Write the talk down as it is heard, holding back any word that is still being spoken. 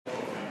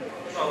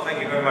Well,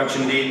 thank you very much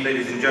indeed,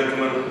 ladies and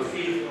gentlemen.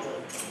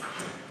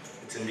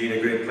 It's indeed a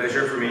great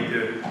pleasure for me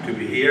to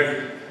be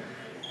here.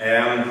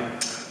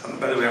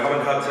 By the way, I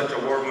haven't had such a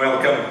warm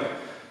welcome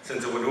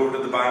since I went over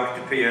to the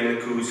bank to pay in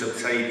the coup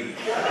subsidy.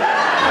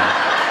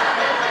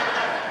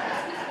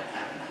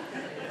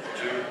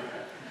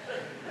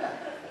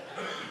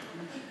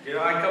 You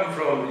know, I come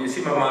from, you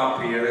see my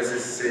map here, this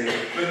is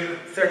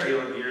 30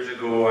 odd years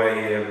ago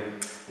I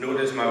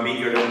noticed my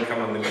meagre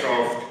income on the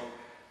croft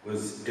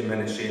was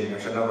diminishing.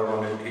 There's another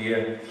one out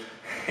here.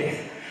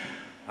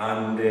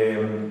 And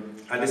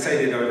I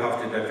decided I would have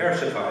to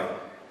diversify.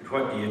 But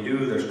what do you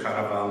do? There's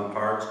caravan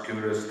parks,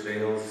 tourist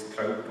trails,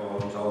 trout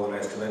ponds, all the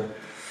rest of it.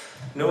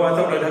 No, I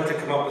thought I'd have to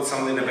come up with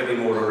something a bit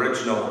more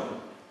original,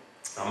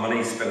 a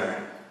money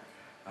spinner.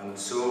 And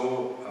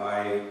so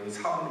I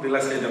happened to be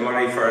listening to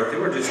Murray Firth. They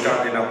were just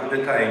starting up at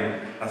the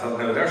time. I thought,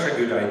 now there's a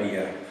good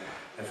idea.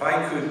 If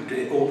I could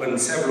open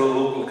several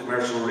local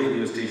commercial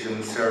radio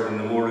stations serving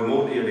the more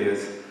remote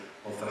areas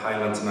of the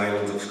Highlands and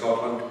Islands of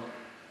Scotland,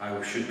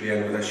 I should be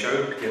in with a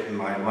shout, getting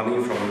my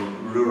money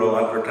from rural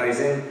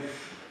advertising.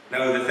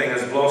 Now the thing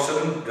has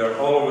blossomed. They're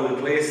all over the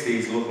place,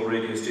 these local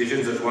radio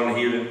stations. There's one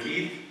here in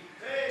Keith.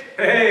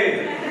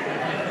 Hey!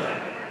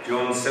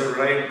 John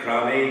Silverite,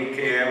 Grammy,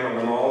 KM and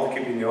them all,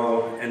 keeping you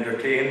all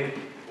entertained.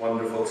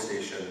 Wonderful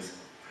stations.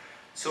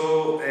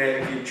 So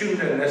if you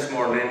tuned in this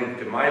morning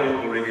to my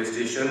local radio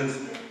stations,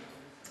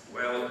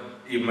 well,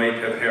 you might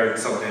have heard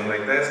something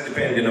like this,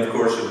 depending of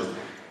course on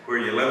where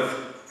you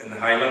live, in the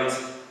Highlands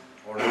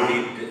or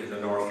indeed in the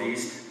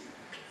northeast.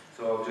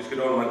 So I'll just get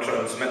on my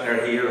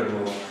transmitter here and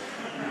we'll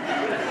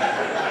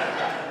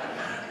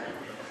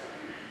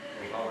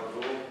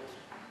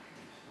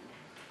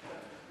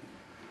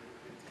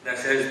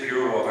This is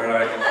pure water,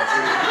 I can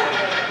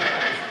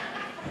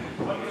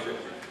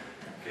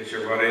in case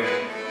you're worried.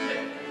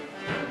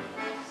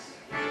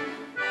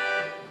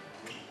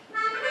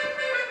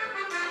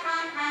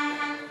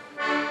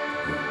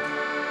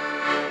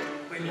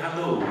 Well,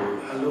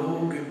 hello,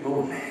 good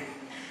morning.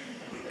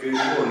 Good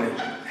morning.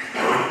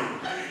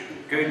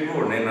 Good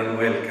morning and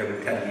welcome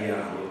to you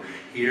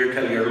here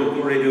to your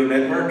local radio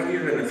network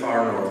here in the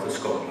far north of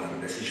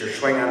Scotland. This is your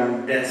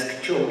swinging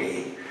desk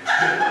jockey.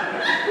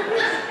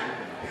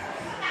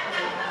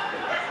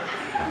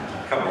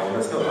 Come on,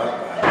 it's not that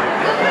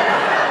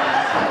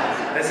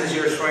bad. This is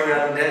your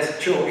swinging desk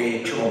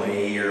jockey,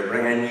 Johnny, here,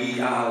 bringing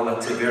ye all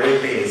at the very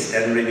best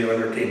in radio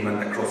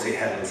entertainment across the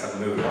hills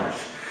and moors.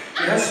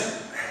 Yes?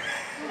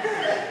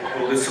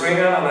 Well, the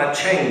swinger on a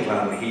chain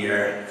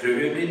here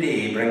through the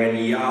day, bringing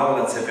ye all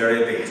at the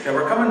very best. Now,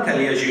 we're coming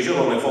to you as usual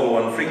on the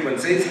following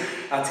frequencies.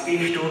 That's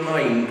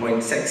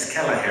 809.6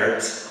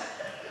 kilohertz,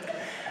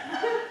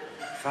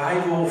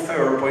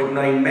 504.9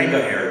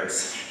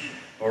 megahertz.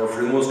 Or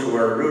for most of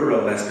our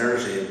rural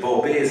listeners,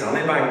 Bobbies on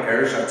the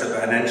bankers, that's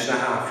about 1.5 inches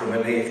from a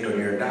left on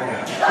your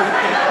dial.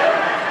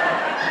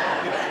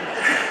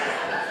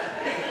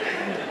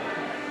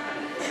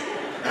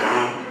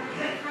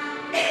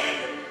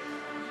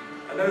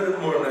 And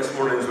now this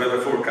morning's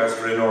weather forecast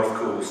for the North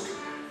Coast.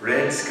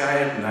 Red sky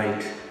at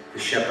night, the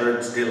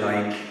shepherd's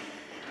delight.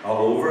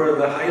 All over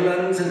the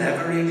Highlands and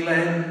every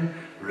glen.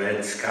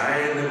 Red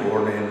sky in the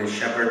morning, the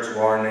shepherd's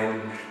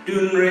warning.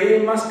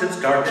 Doonray must have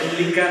started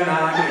leaking again.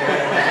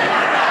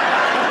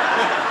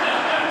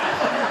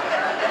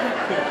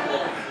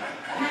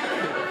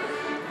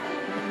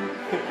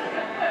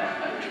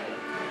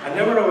 And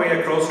now we're away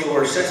across to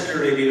our sister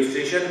radio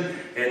station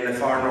in the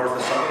far north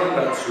of Scotland.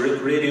 That's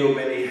Radio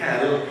Betty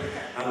Hill,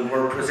 and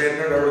we're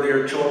presented over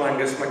there, John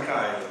Angus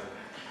Mackay,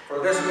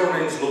 for this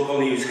morning's local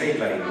news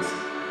headlines.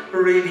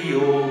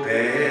 Radio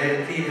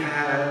Betty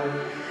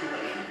Hill.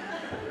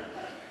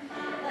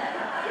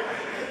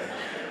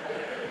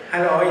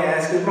 Hello,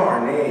 yes, good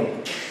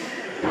morning.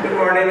 Good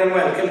morning and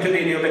welcome to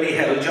Radio Betty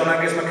Hill. John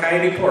Angus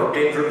Mackay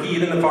reporting from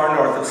here in the far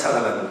north of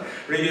Sutherland.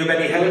 Radio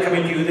Betty Hill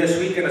coming to you this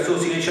week in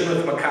association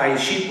with Mackay's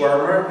Sheep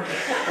Warmer.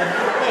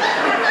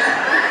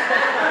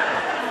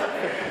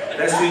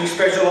 This week's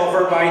special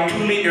offer, buy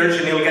 2 litres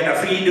and you'll get a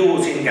free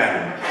dosing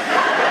gun.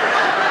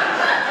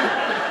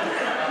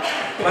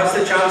 Plus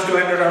the chance to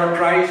enter our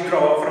prize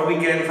draw for a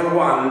weekend for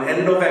one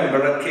in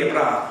November at Cape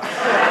Wrath.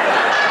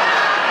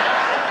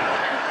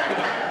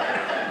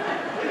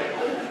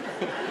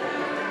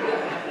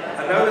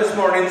 Now this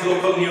morning's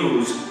local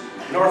news.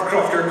 North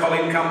Crofter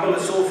Colin Campbell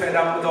is so fed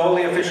up with all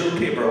the official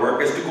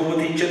paperwork as to go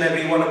with each and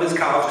every one of his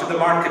calves to the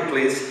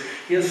marketplace.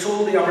 He has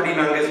sold the Aberdeen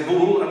Angus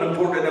bull and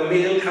imported a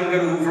male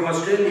kangaroo from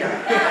Australia.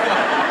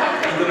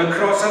 He's going to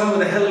cross him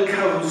with a hill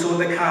cow so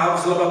the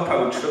calves will have a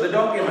pouch for the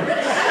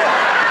documents.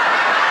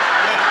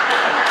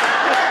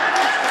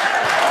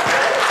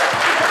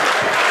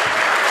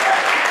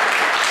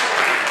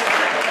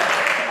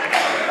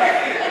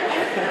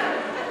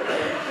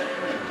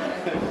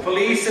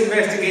 Police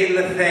investigating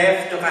the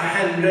theft of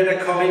 100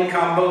 of Colin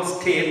Campbell's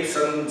tapes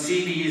and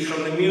CDs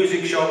from the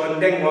music shop in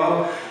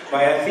Dingwall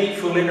by a thief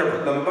who later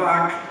put them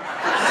back.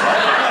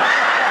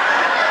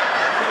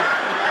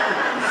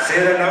 Say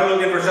they're now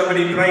looking for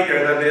somebody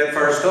brighter than they had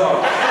first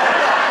thought.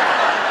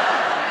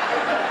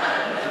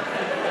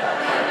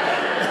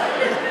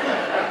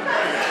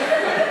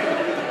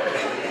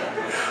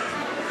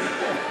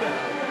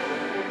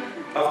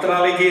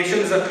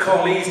 allegations that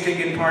collies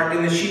taking part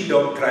in the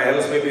sheepdog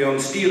trials may be on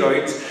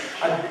steroids.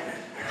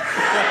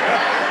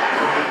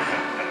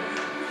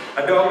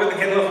 A dog at the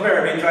Kennel of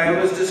Derby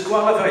trial was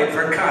disqualified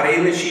for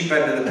carrying the sheep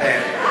into the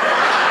pen.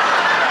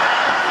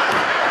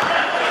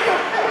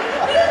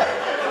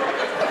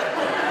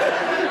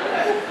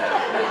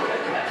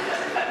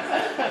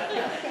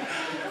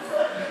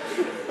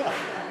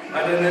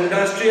 At an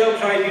industrial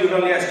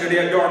tribunal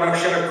yesterday at Dornoch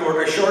Sheriff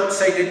Court, a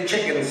short-sighted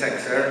chicken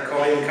sexer,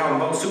 Colin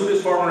Campbell, sued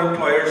his former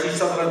employers, East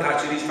Sutherland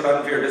Hatcheries, for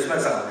unfair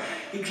dismissal.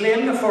 He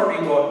claimed the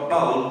 40-watt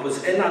bulb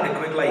was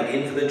inadequate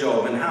lighting for the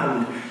job in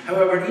hand.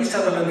 However, East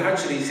Sutherland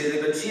Hatcheries say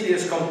they've had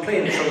serious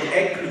complaints from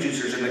egg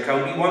producers in the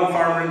county. One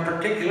farmer in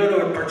particular,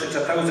 who had purchased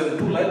 1,000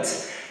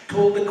 pullets,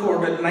 told the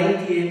court that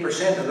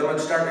 98% of them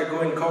had started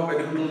going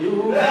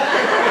cock-a-doodle-doo,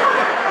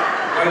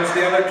 whilst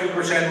the other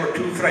 2% were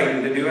too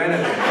frightened to do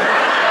anything.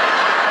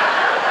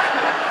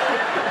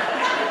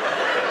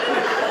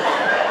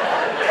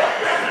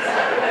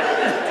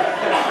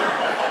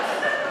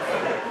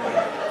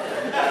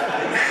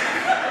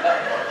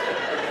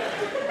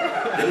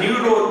 The new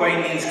road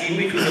widening scheme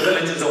between the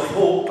villages of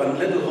Hope and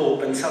Little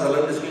Hope in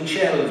Sutherland has been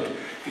shelved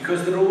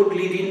because the road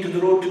leading to the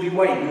road to be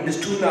widened is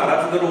too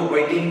narrow for the road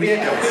widening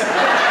vehicles.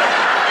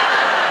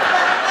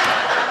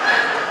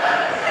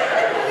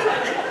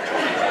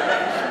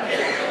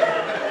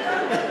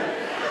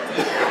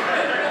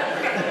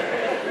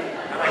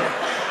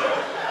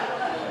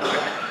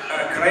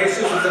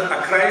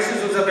 A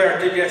crisis was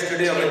averted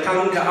yesterday on the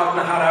Town to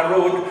Altnahara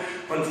Road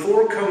when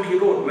 4 county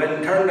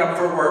roadmen turned up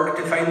for work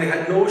to find they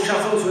had no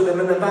shuttles with them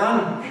in the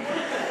van.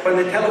 When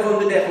they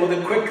telephoned the depot,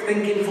 the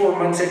quick-thinking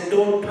foreman said,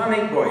 "Don't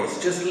panic, boys,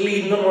 just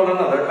lean on one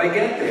another till I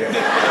get there."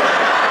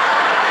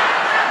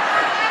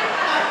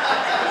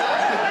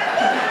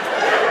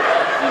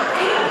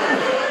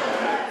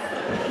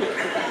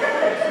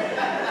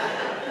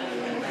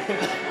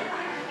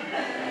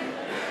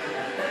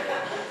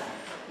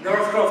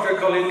 Northcrofter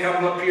Colin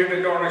Campbell appeared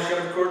at Dornoch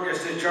Sheriff Court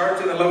yesterday,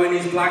 charged with allowing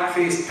his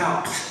black-faced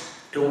taps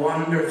to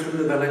wander through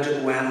the village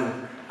at well.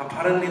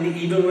 Apparently, they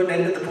even went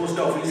into the post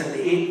office and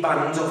ate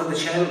buns off of the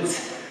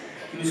shelves.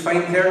 He was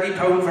fined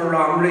 £30 for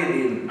ram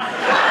raiding.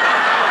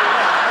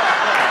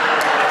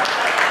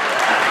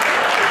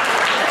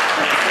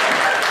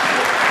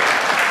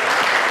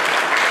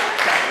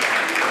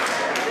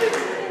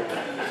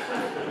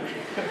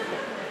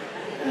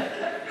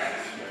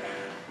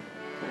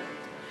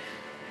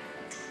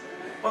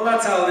 Well,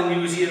 that's all the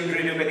news here in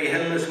Radio Betty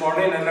Hill this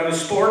morning, and now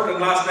sport, and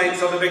last night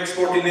saw the big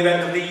sporting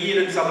event of the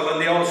year in Sutherland,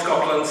 the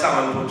All-Scotland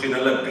Salmon Poaching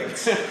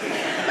Olympics. And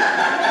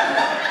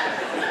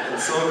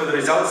so were the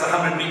results,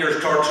 100 metres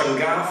torch and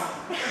gaff.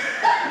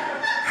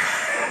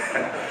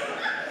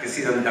 You can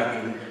see them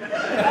ducking.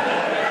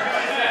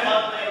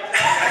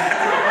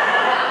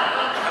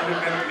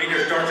 100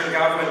 metres torch and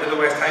gaff went to the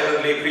West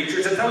Highland Lake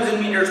Preachers. 1,000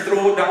 metres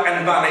throw, duck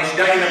and vanish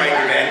dynamite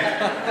event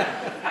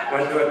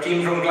went to a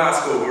team from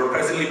Glasgow who are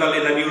presently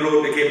building a new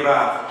road to Cape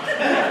Wrath.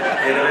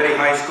 They had a very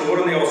high score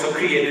and they also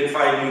created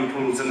 5 new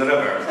pools in the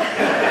river.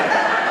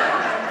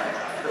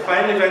 The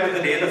final event of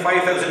the day, the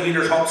 5,000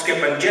 metres hop,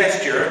 skip and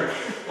gesture,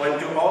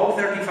 went to all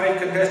 35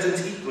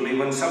 contestants equally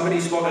when somebody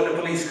spotted a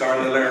police car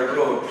on the Laird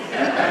Road.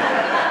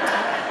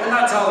 Well,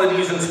 that's all the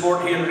news and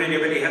sport here in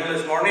Radio Betty Hill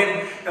this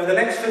morning. Now, the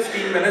next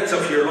 15 minutes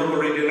of your local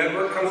radio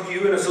network comes to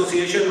you in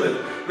association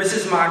with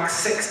Mrs. Mack's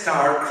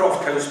 6-star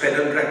Croft House Bed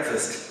and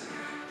Breakfast.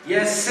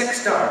 Yes,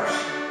 6 stars.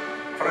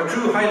 For a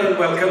true Highland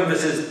welcome,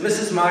 this is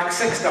Mrs. Mack's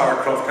 6-star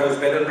Croft House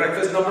Bed and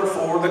Breakfast, number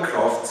 4, The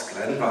Crofts,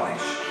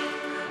 Glenvanish.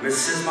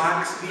 Mrs.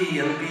 Mack's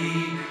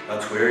B&B,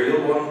 that's where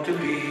you'll want to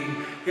be.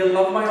 You'll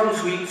love my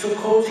ensuite, so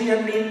cosy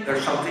and neat,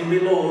 there's something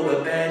below the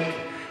bed.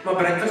 My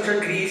breakfasts are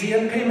greasy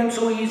and payment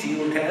so easy,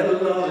 you'll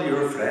tell all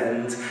your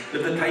friends.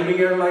 Live the time of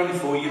your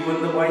life, oh, you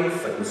and the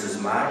wife, at Mrs.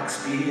 Mack's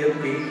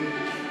B&B.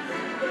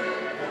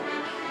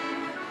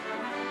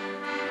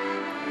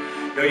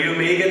 Now you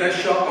may get a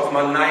shock of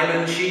my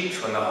nylon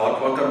sheets when the hot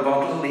water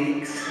bottle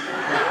leaks.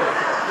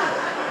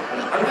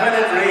 And when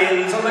it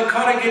rains on the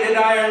corrugated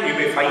iron, you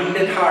may find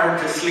it hard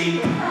to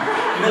sleep.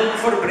 Milk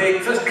for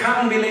breakfast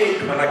can be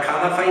late when I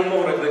can't find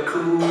more of the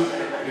coo.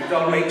 It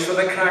all makes for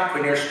the crack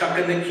when you're stuck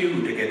in the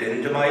queue to get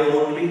into my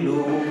only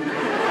loo.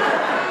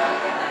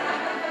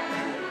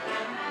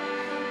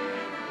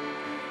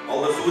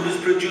 All the food is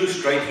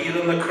produced right here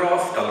in the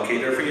croft. I'll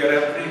cater for your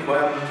every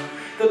whim.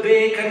 The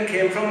bacon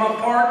came from my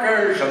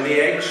porkers and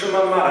the eggs from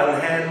my Maran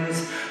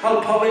hens.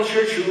 I'll polish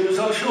your shoes,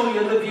 I'll show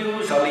you the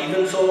views, I'll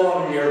even sew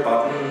on your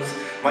buttons.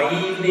 My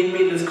evening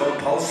meal is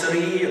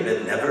compulsory and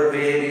it never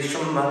varies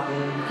from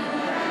mutton.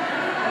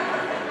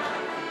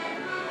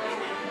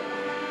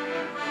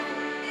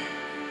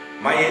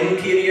 My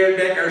interior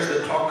decker's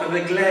the talk of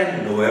the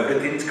glen, know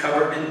everything's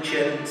covered in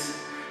chintz.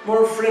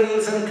 More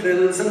frills and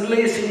trills and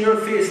lace in your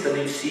face than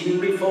you've seen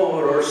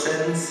before or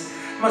since.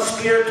 My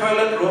spare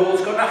toilet roll's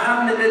got a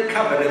hand-knitted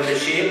cover in the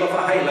shape of a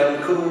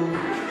Highland coo.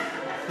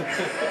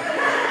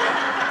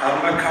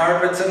 And my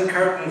carpets and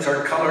curtains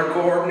are colour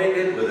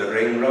coordinated with a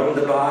ring round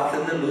the bath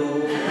in the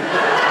loo.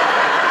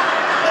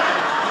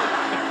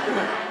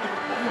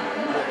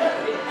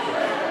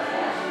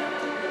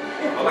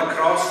 Well,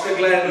 across the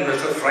glen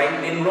there's a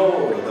frightening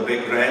roar of the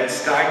big red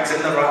stags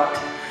in the rut.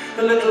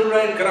 The little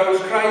red grouse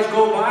cries,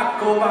 go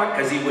back,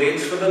 as he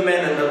waits for the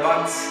men in the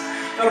butts.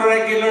 The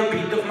regular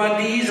beat of my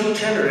diesel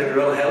generator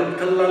will help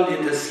to lull you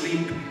to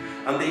sleep.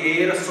 And the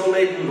air is so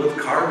laden with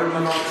carbon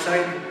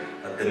monoxide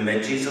that the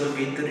midges will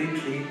beat the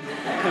retreat.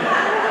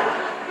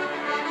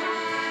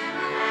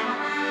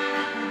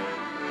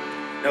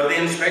 Now the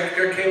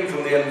inspector came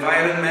from the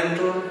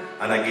environmental,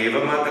 and I gave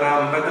him a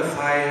dram by the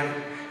fire.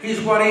 He's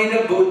worried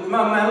about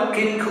my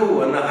milking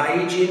cow and the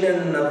hygiene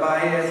in the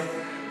byre.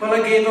 Well,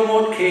 I gave him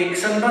oat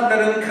cakes and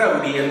butter and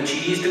crowdie and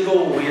cheese to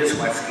go with his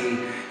whiskey.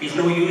 He's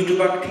no used to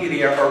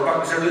bacteria or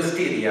bugs or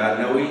listeria,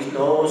 now he's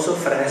no so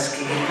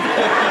fresky.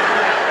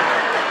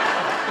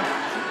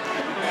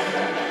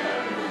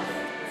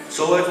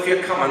 So if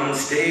you come and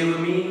stay with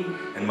me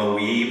in my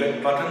wee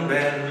bit button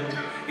bed,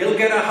 you'll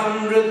get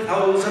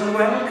 100,000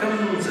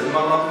 welcomes in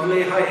my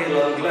lovely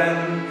Highland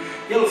glen.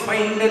 You'll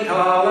find it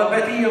all a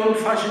bit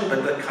old-fashioned,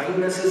 but the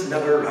kindness is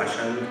never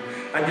rationed.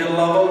 And you'll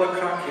love all the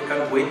crack, you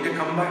can't wait to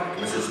come back.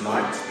 Mrs.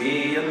 Max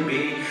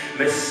B&B,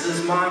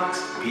 Mrs.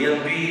 Max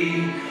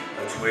B&B,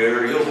 that's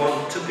where you'll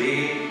want to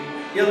be.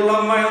 You'll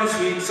love my own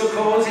sweet, so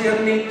cosy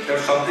and neat,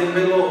 there's something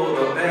below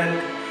the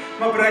bed.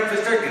 My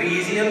breakfasts are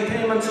greasy and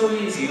payment so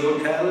easy, you'll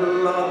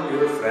tell all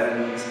your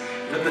friends.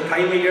 And at the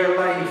time of your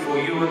life, oh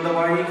you and the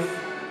wife,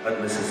 at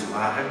Mrs.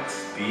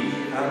 Max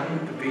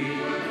B&B.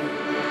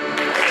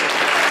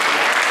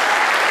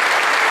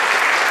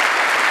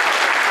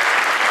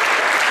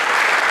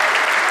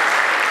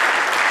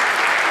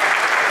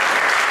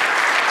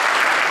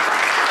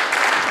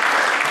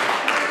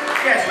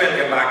 Yes,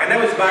 welcome back. And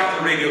now it's back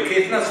to Radio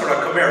Caithness for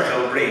a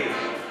commercial break.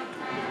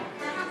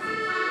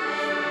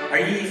 Are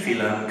ye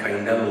feeling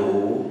kinda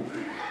low?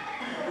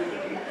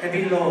 Have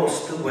you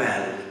lost the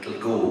well to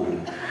go?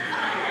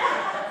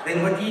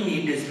 Then what ye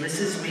need is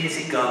Mrs.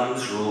 Maisie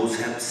Gunn's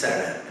rosehip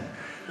syrup.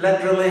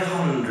 Literally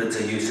hundreds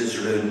of uses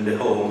round the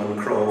home and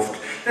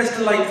croft. This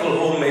delightful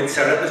homemade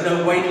syrup is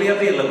now widely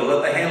available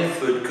at the health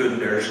food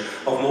counters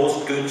of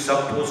most good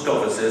sub-post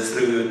offices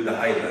throughout the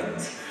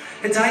Highlands.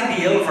 It's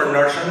ideal for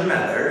nursing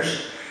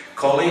mothers,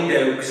 collie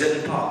dogs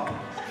and pup,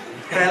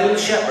 hell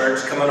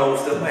shepherds coming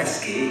off the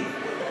whiskey,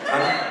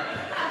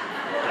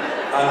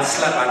 and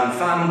slipping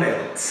fan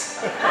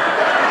belts.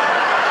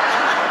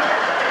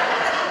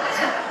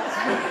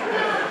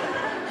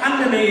 And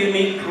in a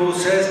unique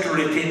process to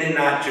retain a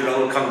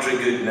natural country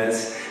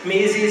goodness,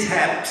 Maisie's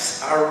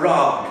hips are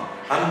rubbed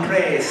and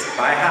pressed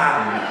by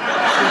hand.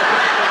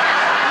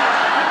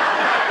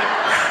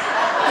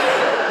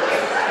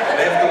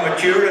 Left to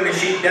mature in a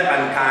sheep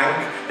dipping tank,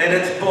 then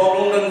it's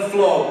bottled and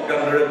flogged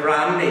under a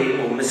brand name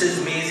of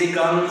Mrs. Maisie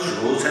Gunn's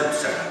rosehip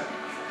syrup.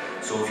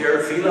 So if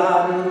you're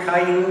feeling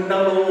kinda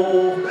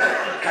low,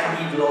 and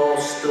you've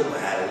lost the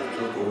well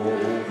to go,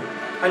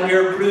 and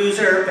your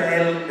bruiser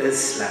belt is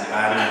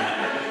slipping,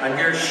 and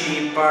your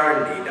sheep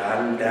are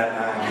needing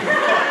dipping,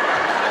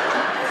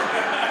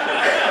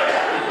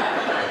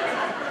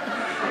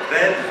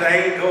 then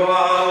think of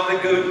all the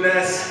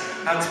goodness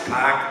that's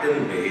packed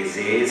in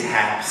Maisie's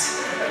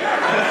hips.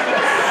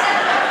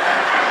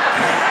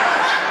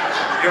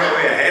 You're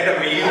way ahead of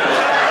me.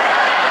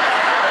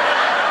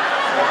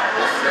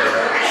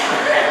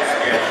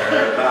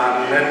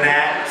 Than the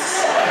nets.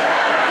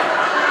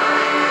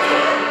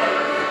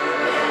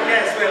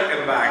 Yes,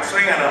 welcome back.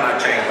 Swing it on a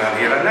chain band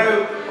here. And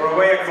now we're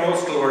away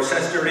across to our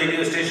sister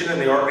radio station in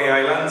the Orkney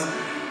Islands.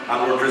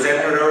 And we're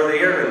presented over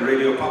there in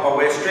Radio Papa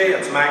Westray.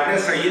 It's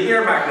Magnus. Are you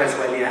there, Magnus?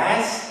 Well,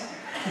 yes.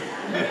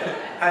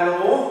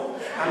 Hello.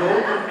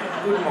 Hello.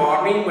 Good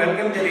morning.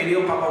 Welcome to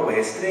Radio Papa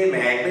Westray.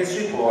 Magnus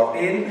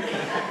reporting.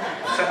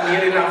 Sitting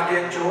here enough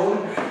to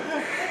Joan.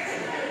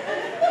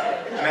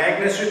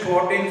 Magnus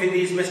reporting for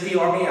these misty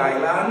Orkney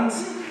Islands.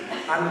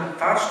 And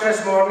first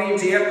this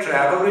morning's air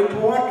travel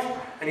report.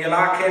 And you'll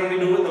all can we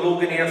know the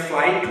Logan Air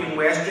flight between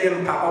Westray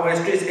and Papa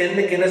Westray is in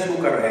the Guinness Book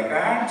of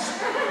Records.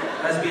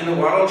 Has been the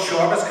world's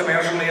shortest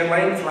commercial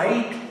airline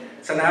flight.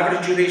 It's an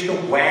average duration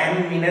of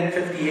 1 minute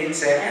 58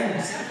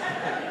 seconds.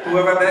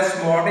 However, this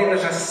morning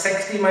there's a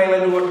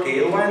 60-mile-an-hour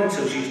tailwind,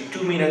 so she's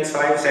 2 minutes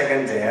 5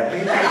 seconds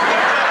early.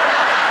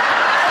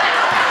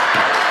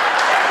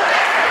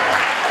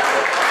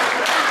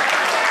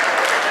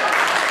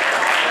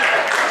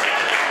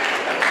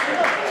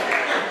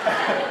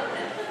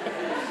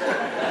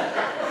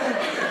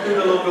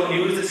 The local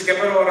news, the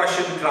skipper of a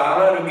Russian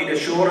trawler who got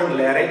ashore in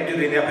Lerwick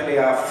during the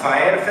Epidea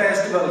Fire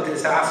Festival to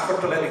ask for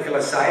political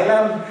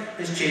asylum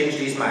has changed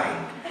his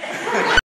mind.